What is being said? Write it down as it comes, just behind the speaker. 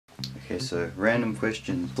Okay, so random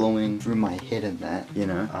questions flowing through my head and that, you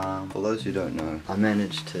know. For those who don't know, I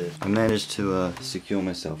managed to secure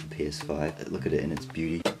myself a PS5. Look at it in its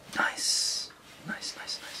beauty. Nice. Nice.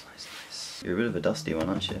 You're a bit of a dusty one,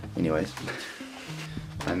 aren't you? Anyways.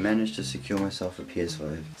 I managed to secure myself a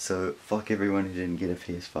PS5. So fuck everyone who didn't get a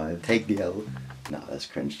PS5. Take the L. Nah, that's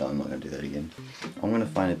cringe. No, I'm not gonna do that again. I'm gonna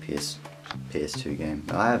find a PS2 game.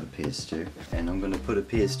 I have a PS2, and I'm gonna put a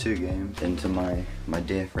PS2 game into my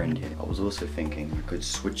dear friend here. I was also thinking I could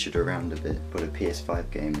switch it around a bit, put a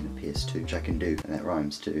PS5 game in a PS2, which I can do, and that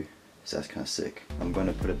rhymes too. So that's kind of sick. I'm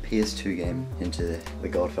gonna put a PS2 game into The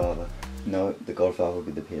Godfather. No, The Godfather will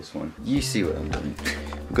be the PS1. You see what I'm doing.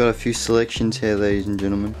 We've got a few selections here, ladies and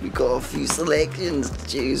gentlemen. We've got a few selections to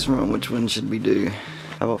choose from. Which one should we do?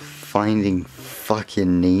 How about Finding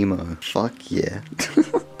fucking Nemo? Fuck yeah.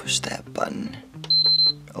 Push that button.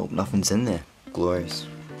 Oh, nothing's in there. Glorious.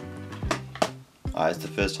 Alright, it's the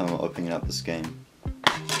first time I'm opening up this game.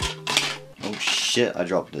 Oh shit, I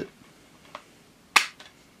dropped it.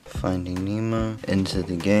 Finding Nemo, enter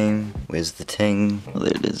the game. Where's the ting? Oh,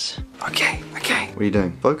 there it is. Okay. What are you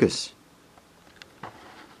doing? Focus.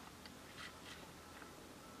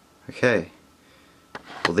 Okay.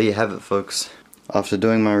 Well, there you have it, folks. After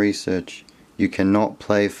doing my research, you cannot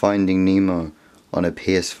play Finding Nemo on a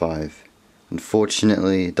PS5.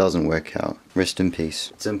 Unfortunately, it doesn't work out. Rest in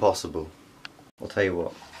peace. It's impossible. I'll tell you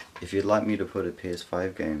what. If you'd like me to put a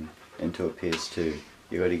PS5 game into a PS2,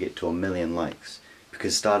 you gotta get to 1 million likes.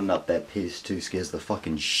 Because starting up that PS2 scares the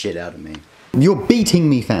fucking shit out of me. You're beating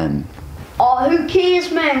me, fam. Oh, who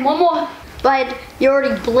cares, man? One more. But you're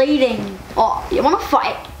already bleeding. Oh, you wanna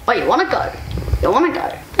fight? Oh, you wanna go? You wanna go?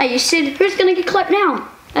 Hey, you said, who's gonna get clipped now?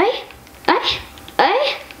 Eh?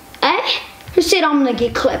 Who said I'm gonna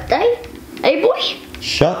get clipped, eh? Hey, boy?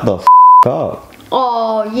 Shut the f*** up.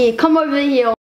 Oh, yeah, come over here.